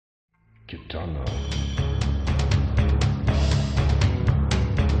Kitana.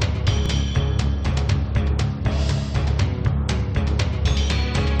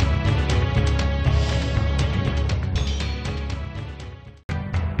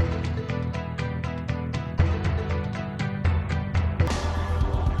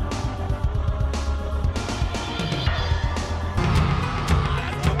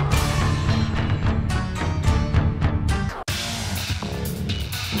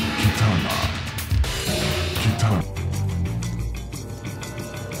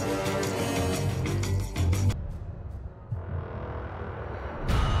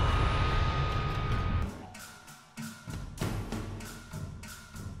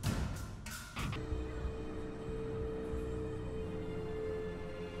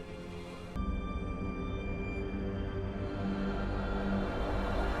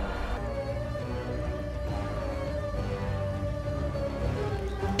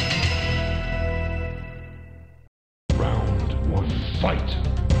 Fight!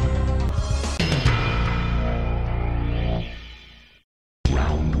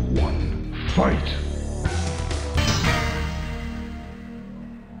 Round one, fight!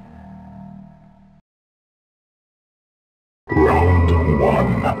 Round one,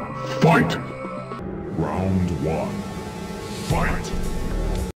 fight! Round one, fight!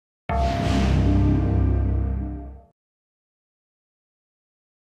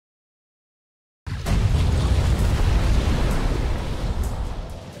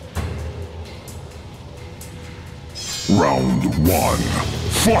 Round one,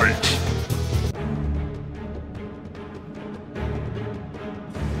 fight!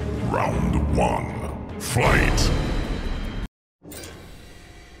 Round one, fight!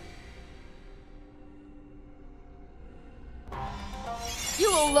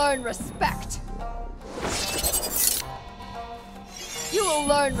 You will learn respect! You will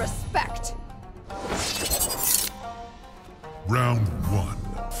learn respect! Round one,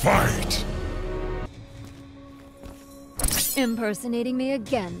 fight! Impersonating me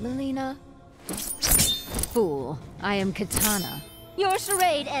again, Melina? Fool, I am Kitana. Your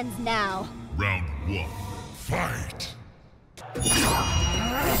charade ends now. Round one, fight!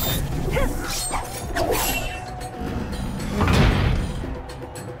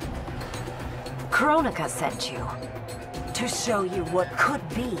 Kronika sent you. To show you what could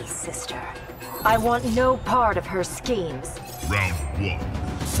be, sister. I want no part of her schemes. Round one,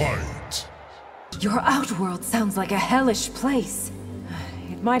 fight! Your outworld sounds like a hellish place.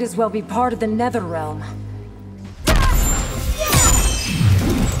 It might as well be part of the Netherrealm.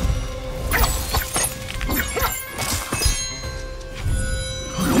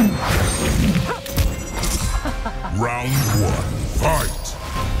 Round one, fight!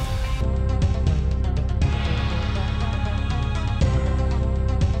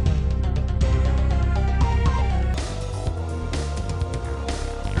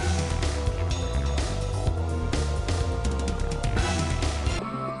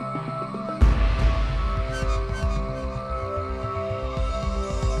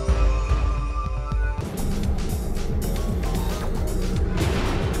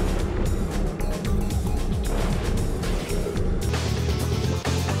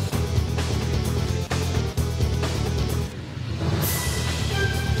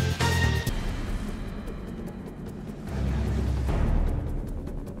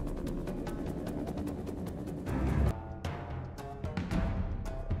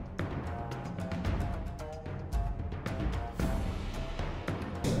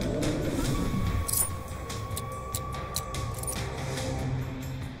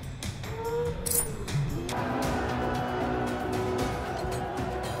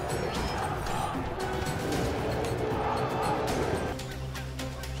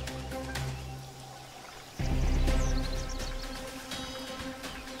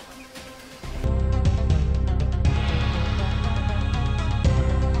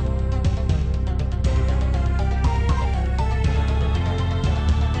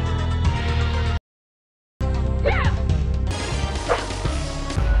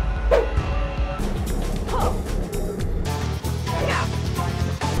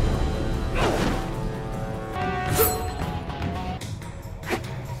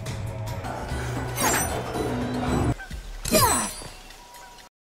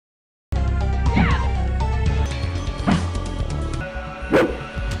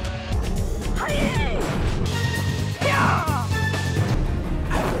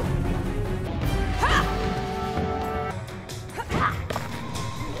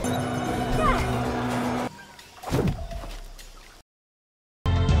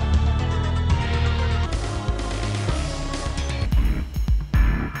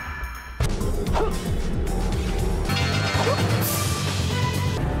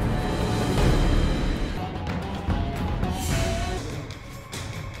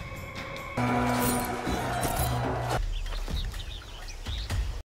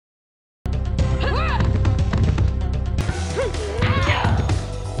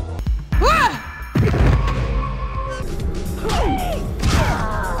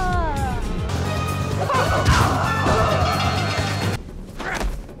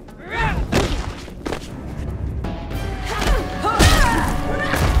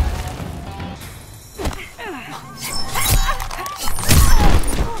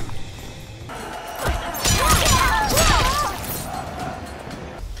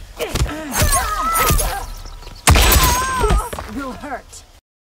 will hurt.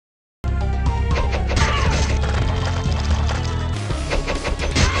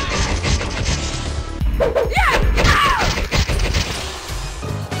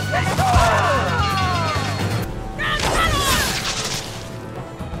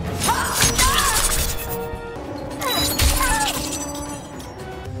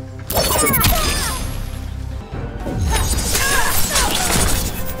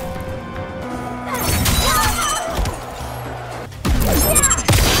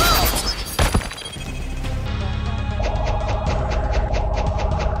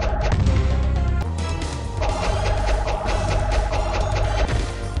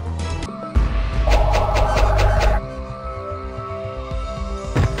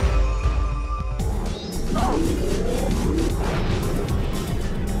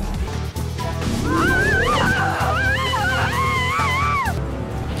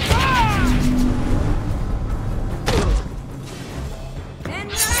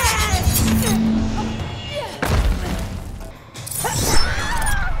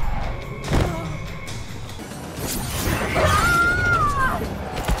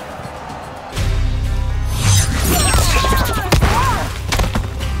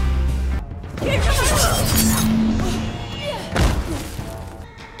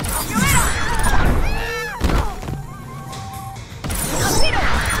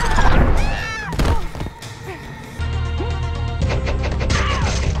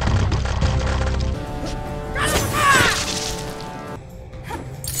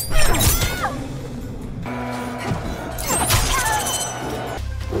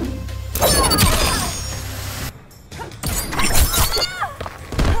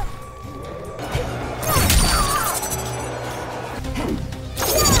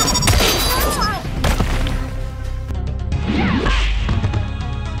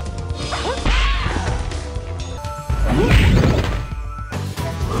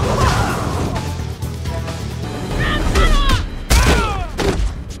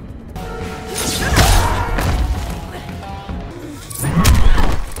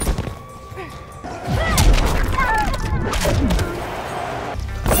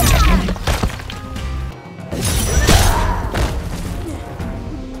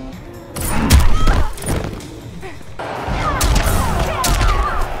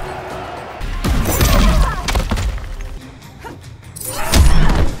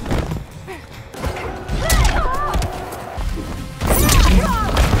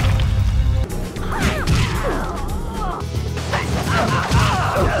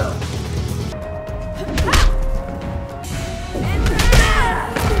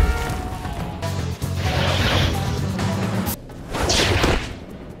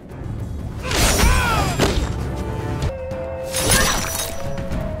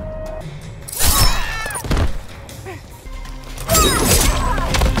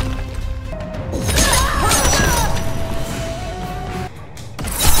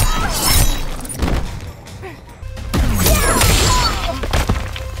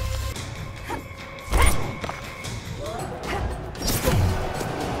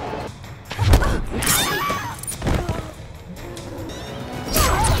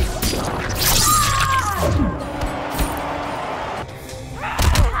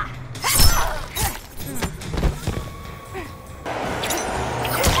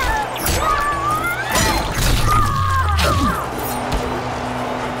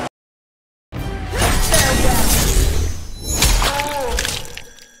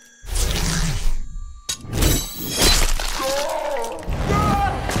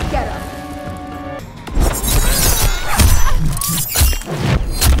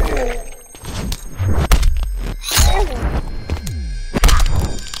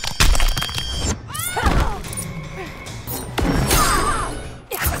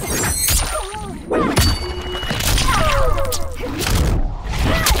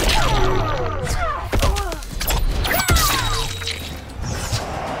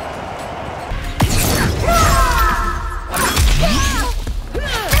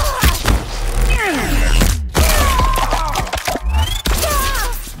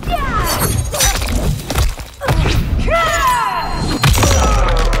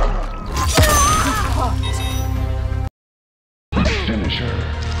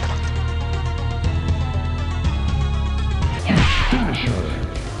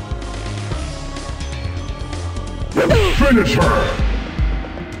 Finish her!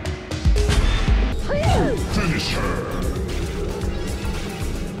 Finish her!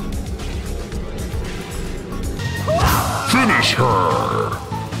 Finish her!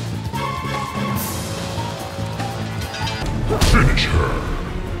 Finish her!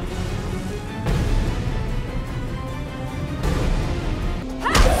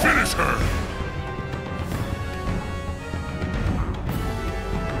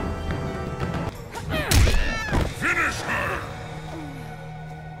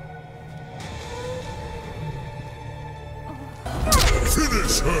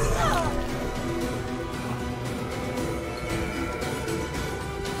 Finish her!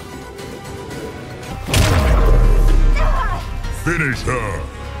 Finish her!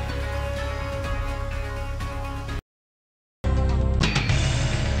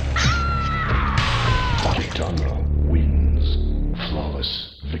 Kitana wins.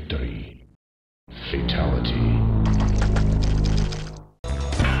 Flawless victory. Fatality.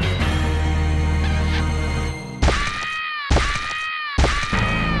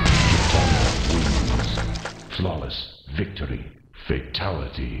 Flawless victory.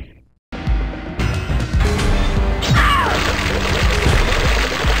 Fatality.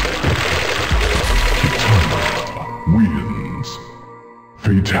 Kitana wins.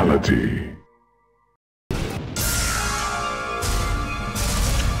 Fatality.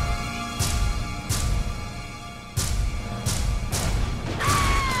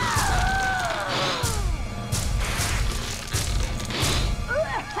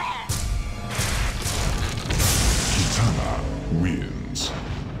 Kitana wins.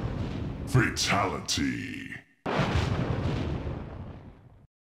 Fatality.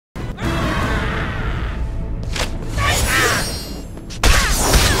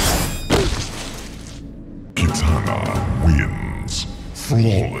 Kitana wins.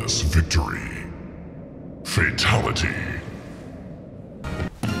 Flawless victory. Fatality.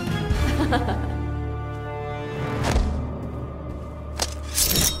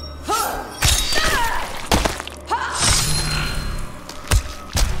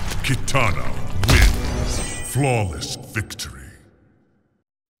 Kitana wins. Flawless victory.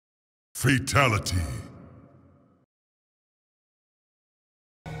 Fatality.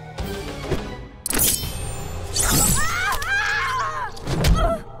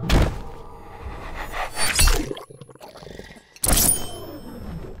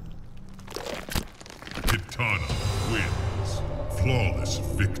 Kitana wins. Flawless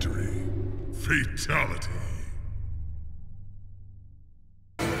victory. Fatality.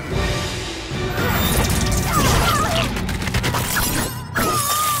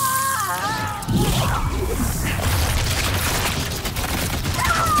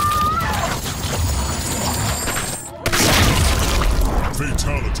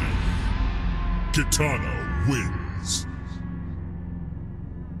 Fatality. Kitana wins.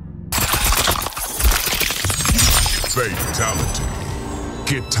 Fatality.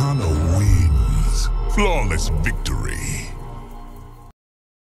 Kitana wins. Flawless victory.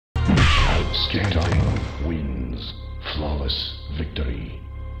 Kitana wins. Flawless victory.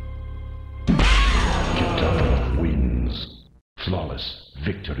 Kitana wins. Flawless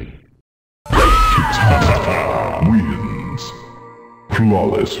victory. Kitana wins.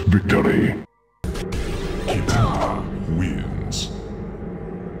 Flawless victory. Kitana wins.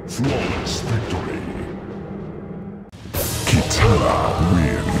 Flawless victory. Kitana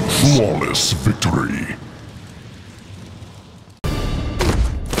wins. Flawless victory.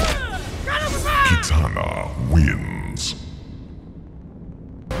 Kitana wins.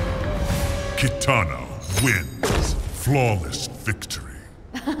 Kitana wins. Flawless victory.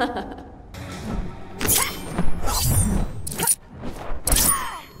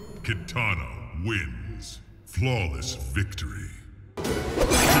 Kitana wins. Flawless victory.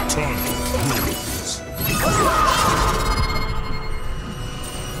 Kitana wins.